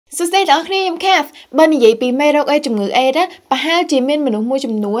សួស្តីដល់អ្នកខ្ញុំខាបើនិយាយពីមេរោគអេជំងឺអេដប្រហែលជាមានមនុស្សមួយ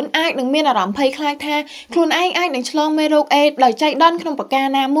ចំនួនអាចនឹងមានអារម្មណ៍ភ័យខ្លាចថាខ្លួនឯងអាចនឹងឆ្លងមេរោគអេដោយចៃដន្យក្នុងប្រការ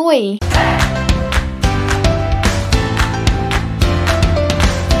ណាមួយ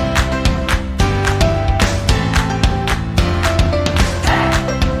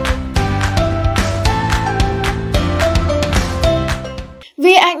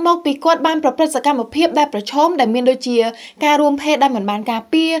វាអាចមកពីគាត់បានប្រព្រឹត្តសកម្មភាពដែលប្រឈមដែលមានដូចជាការរួមភេទដែលមិនបានការ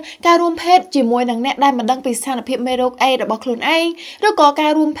ពារការរួមភេទជាមួយនឹងអ្នកដែលមិនដឹងពីស្ថានភាពមេរោគអេដរបស់ខ្លួនឯងឬក៏កា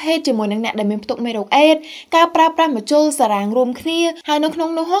ររួមភេទជាមួយនឹងអ្នកដែលមានផ្ទុកមេរោគអេដការប្រើប្រាស់មជុលសារ៉ាងរួមគ្នាហើយនៅក្នុង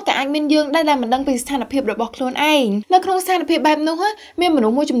នោះក៏អាចមានយើងដែលមិនដឹងពីស្ថានភាពរបស់ខ្លួនឯងនៅក្នុងស្ថានភាពបែបនោះមានមនុ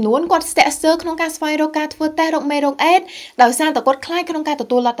ស្សមួយចំនួនគាត់ស្ទាក់ស្ទើរក្នុងការស្វែងរកការធ្វើតេស្តរោគមេរោគអេដដោយសារតែគាត់ខ្លាចក្នុងការទ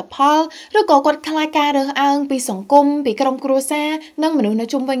ទួលលទ្ធផលឬក៏គាត់ខ្លាចការរើសអើងពីសង្គមពីក្រុមគ្រួសារនិងមនុស្សនៅ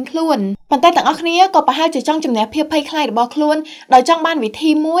ជុំវិញខ្លួនប៉ុន្តែទាំងអស់គ្នាក៏ប្រហែលជាចង់ជំនះភាពភ័យខ្លាចរបស់ខ្លួនដោយចង់បានវិធី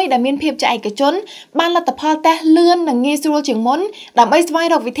មួយដែលមានភាពជាឯកជនបានលទ្ធផលតេស្តលឿននិងងាយស្រួលជាងមុនដើម្បីស្វែង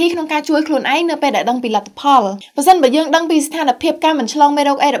រកវិធីក្នុងការជួយខ្លួនឯងនៅពេលដែលដឹងពីលទ្ធផលបើសិនបើយើងដឹងពីស្ថានភាពការមិនឆ្លងមេ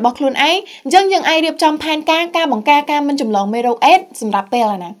រោគអេដរបស់ខ្លួនឯងអញ្ចឹងយើងអាចរៀបចំផែនការបង្ការការមិនចម្លងមេរោគអេដសម្រាប់ពេល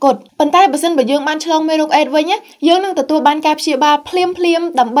អនាគតប៉ុន្តែបើសិនបើយើងបានឆ្លងមេរោគអេដវិញយើងនឹងទទួលបានការព្យាបាលភ្លាម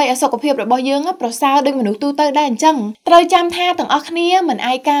ដើម្បីឲ្យសុខភាពរបស់យើងប្រសើរដូចមនុស្សទូទៅដែរអញ្ចឹងត្រូវចាំថាទាំងអស់គ្នាមិន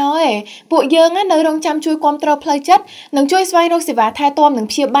ឯកោទេពួកយើងនៅរងចាំជួយគ្រប់គ្រងផ្លូវចិត្តនិងជួយស្វែងរកសេវាថែទាំនិង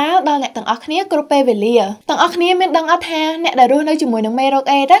ព្យាបាលដល់អ្នកទាំងអស់គ្នាគ្រប់ពេលវេលាទាំងអស់គ្នាមានដឹងអត់ថាអ្នកដែលរស់នៅជាមួយនឹងមេរោគ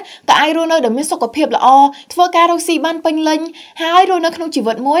អេដក៏អាចរស់នៅដោយមានសុខភាពល្អធ្វើការរកស៊ីបានពេញលេញហើយរស់នៅក្នុងជី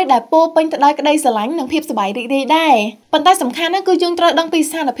វិតមួយដែលពោរពេញទៅដោយក្តីស្រឡាញ់និងភាពសប្បាយរីករាយដែរប៉ុន្តែសំខាន់គឺយើងត្រូវដឹងពី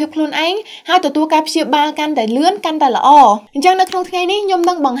ស្ថានភាពខ្លួនឯងហើយទទួលការព្យាបាលកាន់តែលឿនកាន់តែល្អអញ្ចឹងនៅក្នុងថ្ងៃនេះខ្ញុំ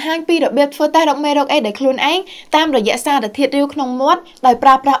នឹងបង្ហាញពីរបៀបធ្វើតេស្តរោគមេរោគអេដដោយខ្លួនឯងតាមរយៈសារធាតុរាវក្នុងមាត់ដោយប្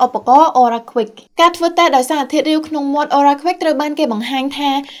រើប្រាស់ឧបករណ៍ Aura Quick ការធ្វើតេស្តដោយសារធាតុរាវក្នុងមាត់ Aura Quick ត្រូវបានគេបង្ហាញថា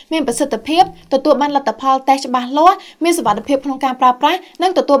មានប្រសិទ្ធភាពទទួលបានលទ្ធផលតេស្តច្បាស់លាស់មានសុវត្ថិភាពក្នុងការប្រើប្រាស់និ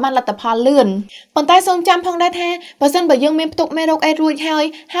ងទទួលបានលទ្ធផលលឿនប៉ុន្តែសូមចាំផងដែរថាបើសិនបើយើងមានផ្ទុកមេរោគអេដរួចហើយ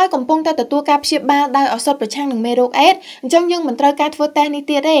កំពុងតែទទួលការព្យាបាលដោយឱសថប្រឆាំងនឹងមេរោគអេដអញ្ចឹងយើងមិនត្រូវការធ្វើតេស្តនេះ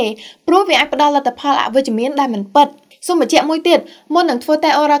ទៀតទេព្រោះវាអាចផ្ដល់លទ្ធផលអវិជ្ជមានដែលមិនពិតសូមបញ្ជាក់មួយទៀតមុននឹងធ្វើតេ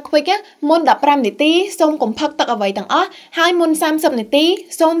ស្ត Aura Quick មុន15នាទីសូមកុំផឹកទឹកអ្វីទាំងអស់ហើយមុន30នាទី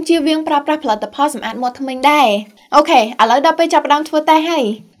សូមជៀសវាងប្រើប្រាស់ផលិតផលសម្អាតមាត់ធ្មេញដែរអូខេឥឡូវដល់ពេលចាប់ផ្ដើមធ្វើតេស្តហើយ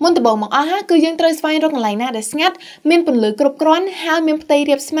មុនដំបូងមកអស់គឺយើងត្រូវស្វែងរកកន្លែងណាដែលស្ងាត់មានពន្លឺគ្រប់គ្រាន់ហើយមានផ្ទៃ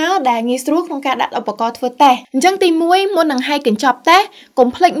រាបស្មើដែលងាយស្រួលក្នុងការដាក់ឧបករណ៍ធ្វើតេស្តអញ្ចឹងទី1មុននឹងហើយកញ្ចប់តេស្តកុំ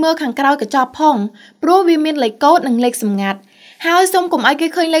ភ្លេចមើលខាងក្រោយកញ្ចប់ផងព្រោះវាមានលេខកូដនិងលេខសម្ងាត់ហើយសូមកុំឲ្យគេ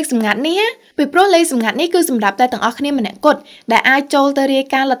ឃើញលេខសម្ងាត់នេះពីព្រោះលេខសម្ងាត់នេះគឺសម្រាប់តែទាំងអស់គ្នាម្នាក់គត់ដែលអាចចូលទៅរាយ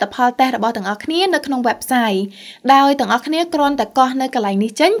ការណ៍លទ្ធផលតេស្តរបស់ទាំងអស់គ្នានៅក្នុង website ដោយទាំងអស់គ្នាគ្រាន់តែកោះនៅកន្លែង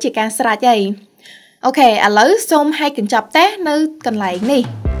នេះចេញជាការស្រេចហើយអូខេឥឡូវសូមហើយកញ្ចប់តេស្តនៅកន្លែងនេះ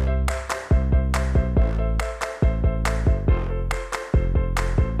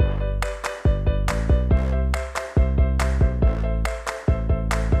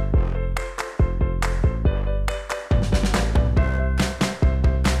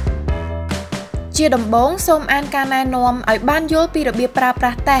ជាដំបូងសូមអានការណែនាំឲ្យបានយល់ពីរបៀបប្រើប្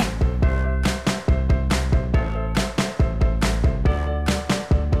រាស់តេស្ត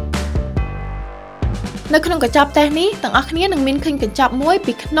នៅក្នុងកញ្ចប់តេស្តនេះទាំងអស់គ្នានឹងមានឃើញកញ្ចប់មួយ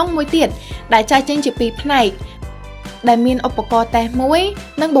ពីក្នុងមួយទៀតដែលចែកចេញជាពីរផ្នែកដែលមានឧបករណ៍តេស្តមួយ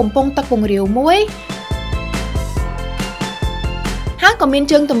និងបំពង់ទឹកពង្រាវមួយហើយក៏មាន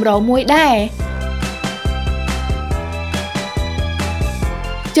ជើងទម្រមួយដែរ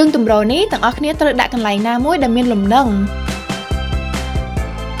ជើងទម្រនេះទាំងអស់គ្នាត្រូវដាក់កន្លែងណាមួយដែលមានលំនឹង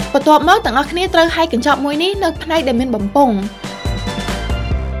បន្ទាប់មកទាំងអស់គ្នាត្រូវហើយកញ្ចប់មួយនេះនៅផ្នែកដែលមានបំពង់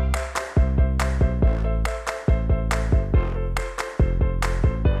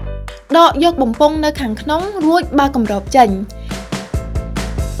ដកយកបំពង់នៅខាងក្នុងរួចបើកម្របចេញ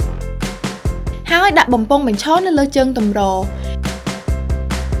ហើយដាក់បំពង់បញ្ឈរនៅលើជើងទម្រ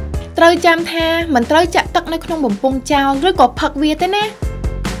ត្រូវចាំថាមិនត្រូវចាក់ទឹកនៅក្នុងបំពង់ចោលឬក៏ផឹកវាទេណា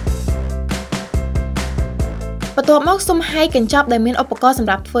បន្ទាប់មកសូមហើយកញ្ចប់ដែលមានឧបករណ៍សម្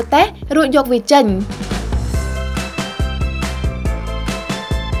រាប់ធ្វើតេស្តរួចយកវាចេញ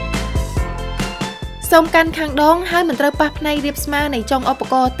សូមកាន់ខាងដងហើយមិនត្រូវប៉ះផ្នែករាបស្មើនៃចុងឧប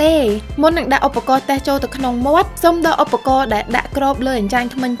ករណ៍ទេមុននឹងដាក់ឧបករណ៍តេស្តចូលទៅក្នុងមាត់សូមដកឧបករណ៍ដែលដាក់គ្របលើអញ្ចាញ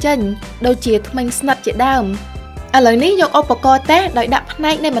ធ្មេញចេញដូចជាធ្មេញស្និតជាដើមឥឡូវនេះយកឧបករណ៍តេស្តដោយដាក់ផ្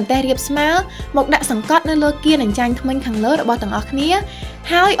នែកនៃបន្ទះរាបស្មើមកដាក់សង្កត់នៅលើគៀនអញ្ចាញធ្មេញខាងលើរបស់ទាំងអស់គ្នា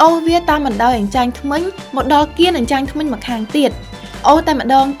ហើយអូសវាតាមបណ្ដោយអញ្ចាញធ្មេញមកដល់គៀនអញ្ចាញធ្មេញម្ខាងទៀតអូសតែម្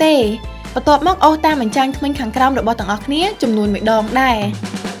ដងទេបន្ទាប់មកអូសតាមអញ្ចាញធ្មេញខាងក្រោមរបស់ទាំងអស់គ្នាចំនួន1ដងដែរ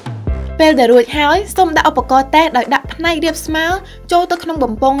ពេលដែលរួចហើយសូមដាក់ឧបករណ៍តេស្តដោយដាក់ផ្ ផ្នែករៀបស្មើចូលទៅក្នុង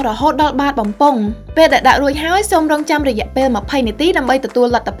បំពង់រហូតដល់បាតបំពង់ពេលដែលដាក់រួចហើយសូមរងចាំរយៈពេល20នាទីដើម្បីទទួល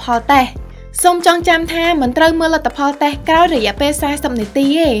លទ្ធផលតេស្តសូមចងចាំថាមិនត្រូវមើលលទ្ធផលតេស្តក្រោយរយៈពេល40នាទី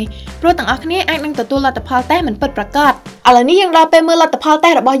ទេព្រោះទាំងអស់គ្នាអាចនឹងទទួលលទ្ធផលតេស្តមិនពិតប្រាកដឥឡូវនេះយើងដល់ពេលមើលលទ្ធផលតេ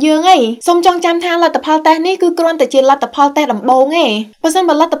ស្តរបស់យើងហើយសូមចងចាំថាលទ្ធផលតេស្តនេះគឺគ្រាន់តែជាលទ្ធផលតេស្តដំបូងទេបើសិន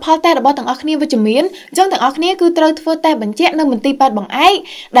បើលទ្ធផលតេស្តរបស់ទាំងអស់គ្នាវិជ្ជមានអញ្ចឹងទាំងអស់គ្នាគឺត្រូវធ្វើតេស្តបញ្ជាក់នៅមន្ទីរពេទ្យបង្អែក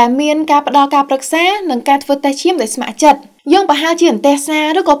ដែលមានការផ្ដល់ការប្រឹក្សានិងការធ្វើតេស្តឈាមដោយស្ម័គ្រចិត្តយើងប្រហែលជាអន្តេសា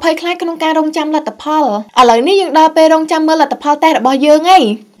ឬក៏ភ័យខ្លាចក្នុងការរងចាំលទ្ធផលឥឡូវនេះយើងដល់ពេលរងចាំមើលលទ្ធផលតេស្តរបស់យើងហើយ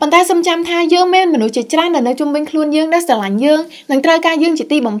ប៉ុន្តែសូមចាំថាយើងមានមនុស្សជាច្រើននៅជុំវិញខ្លួនយើងដែលស្រឡាញ់យើងនិងត្រូវការយើងជា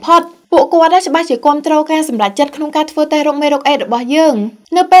ទីបំផុតពួកគាត់ច្បាស់ជាគាំទ្រការសម្រេចចិត្តក្នុងការធ្វើតេស្តរោគមេរោគអេដរបស់យើង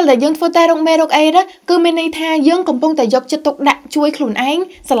នៅពេលដែលយើងធ្វើតេស្តរោគមេរោគអេដគឺមានន័យថាយើងកំពុងតែយកចិត្តទុកដាក់ជួយខ្លួនឯង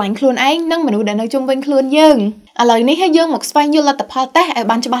ស្រឡាញ់ខ្លួនឯងនិងមនុស្សដែលនៅជុំវិញខ្លួនយើងឥឡូវនេះហើយយើងមកស្វែងយល់លទ្ធផលតេស្តឲ្យ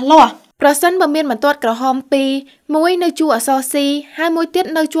បានច្បាស់លាស់ប្រសិនបើមានបន្ទាត់ក្រហម2មួយនៅជួរអក្សរ C ហើយមួយទៀត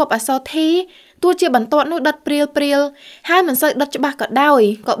នៅជួបអក្សរ T ទោះជាបន្ទាត់នោះដិតព្រាលហើយមិនសូវដិតច្បាស់ក៏ដោយ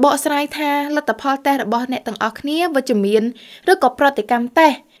ក៏បកស្រាយថាលទ្ធផលតេស្តរបស់អ្នកទាំងអស់គ្នាវិជ្ជមានឬក៏ប្រតិកម្មតេ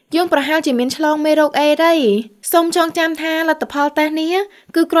ស្តយើងប្រហែលជាមានឆ្លងមេរោគអេដហើយសូមចងចាំថាលទ្ធផលតេស្តនេះ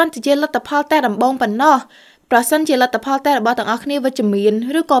គឺគ្រាន់តែជាលទ្ធផលតេស្តដំបូងប៉ុណ្ណោះប្រសិនជាលទ្ធផលតេស្តរបស់ទាំងអស់គ្នាវិជ្ជមាន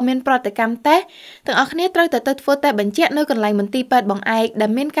ឬក៏មានប្រតិកម្មតេស្តទាំងអស់គ្នាត្រូវតែទៅធ្វើតេស្តបញ្ជាក់នៅកន្លែងមន្ទីរពេទ្យបង្អែកដែ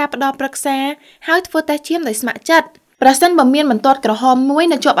លមានការផ្ដល់ប្រឹក្សាហើយធ្វើតេស្តឈាមដោយស្ម័គ្រចិត្តប្រសិនបើមានបន្ទាត់ក្រហមមួយ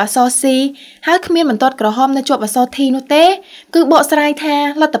នៅជាប់អក្សរ C ហើយគ្មានបន្ទាត់ក្រហមនៅជាប់អក្សរ T នោះទេគឺបកស្រាយថា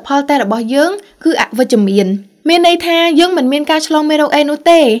លទ្ធផលតេស្តរបស់យើងគឺអវិជ្ជមានមានន័យថាយើងមិនមានការឆ្លងមេរោគអេដនោះ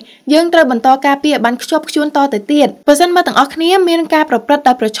ទេយើងត្រូវបន្តការពារឲ្យបានខ្ជាប់ខ្ជួនតទៅទៀតបើសិនបើទាំងអស់គ្នាមានការប្រព្រឹត្ត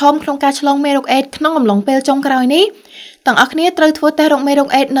ដោយប្រឈមក្នុងការឆ្លងមេរោគអេដក្នុងអំឡុងពេលចុងក្រោយនេះទាំងអស់គ្នាត្រូវធ្វើតេស្តរោគមេរោគ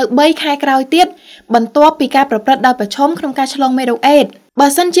អេដនៅ3ខែក្រោយទៀតបន្ទាប់ពីការប្រព្រឹត្តដោយប្រឈមក្នុងការឆ្លងមេរោគអេដបើ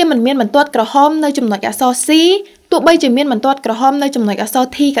សិនជាមិនមានបន្ទាត់ក្រហមនៅចំណុចអក្សរ C ទោះបីជាមានបន្ទាត់ក្រហមនៅចំណុចអក្សរ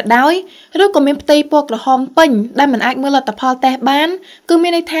T ក៏ដោយឬក៏មានផ្ទៃពណ៌ក្រហមពេញដែលមិនអាចមើលលទ្ធផលតេស្តបានគឺមា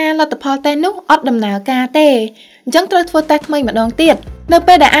នន័យថាលទ្ធផលតេស្តនោះអត់ដំណើរការទេអញ្ចឹងត្រូវធ្វើតេស្តថ្មីម្ដងទៀតនៅ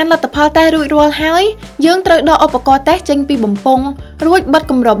ពេលដែលអានលទ្ធផលតេស្តរួចរាល់ហើយយើងត្រូវដកឧបករណ៍តេស្តចេញពីបំពង់រួចបិទ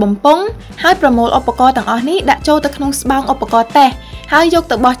គម្របបំពង់ហើយប្រមូលឧបករណ៍ទាំងអស់នេះដាក់ចូលទៅក្នុងស្បោងឧបករណ៍តេស្តហើយយក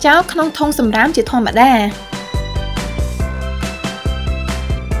ទៅបោះចោលក្នុងធុងសម្រាមជាធម្មតា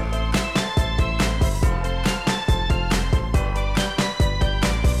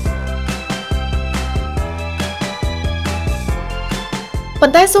ប៉ុ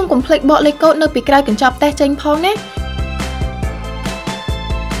ន្តែសូមកុំភ្លេចបកលេខកូដនៅពីក្រោយកញ្ចប់តេស្តចេញផងណា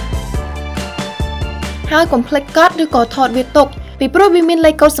ហើយកុំភ្លេចកត់ឬក៏ថតវាទុកពីព្រោះវាមាន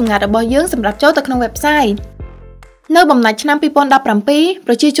លេខកូដសម្ងាត់របស់យើងសម្រាប់ចូលទៅក្នុង website នៅបំណាច់ឆ្នាំ2017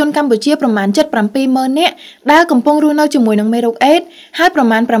ប្រជាជនកម្ពុជាប្រមាណ 77,000 នាក់ដែលកំពុងរស់នៅជាមួយនឹងមេរោគអេដហើយប្រ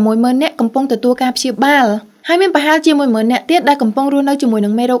មាណ 60,000 នាក់កំពុងទទួលការព្យាបាលហើយមានប្រហែលជា 10,000 នាក់ទៀតដែលកំពុងរស់នៅជាមួយនឹ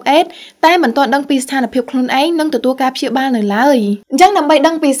ងមេរោគអេដតែមិនទាន់ដឹងពីស្ថានភាពខ្លួនឯងនិងទទួលការព្យាបាលនៅឡើយអញ្ចឹងដើម្បី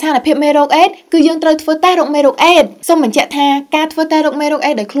ដឹងពីស្ថានភាពមេរោគអេដគឺយើងត្រូវធ្វើតេស្តរោគមេរោគអេដសូមបញ្ជាក់ថាការធ្វើតេស្តរោគមេរោគ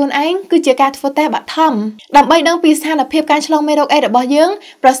អេដដោយខ្លួនឯងគឺជាការធ្វើតេស្តបឋមដើម្បីដឹងពីស្ថានភាពការឆ្លងមេរោគអេដរបស់យើង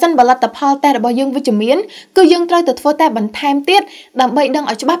ប្រសិនបើលទ្ធផលតេស្តរបស់យើងវិជ្ជមានគឺយើងត្រូវទៅធ្វើតេស្តបន្ថែមទៀតដើម្បីដឹង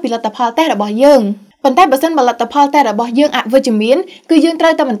ឲ្យច្បាស់ពីលទ្ធផលតេស្តរបស់យើងប៉ុន្តែបើសិនបើលទ្ធផលតេស្តរបស់យើងអវិជ្ជមានគឺយើងត្រូ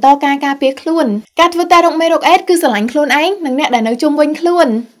វតែបន្តការការពារខ្លួនការធ្វើតេស្តរោគមេរោគអេដគឺស្រឡាញ់ខ្លួនឯងនិងអ្នកដែលនៅជុំវិញខ្លួន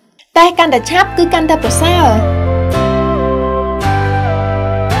តែកាន់តែឆាប់គឺកាន់តែប្រសើរ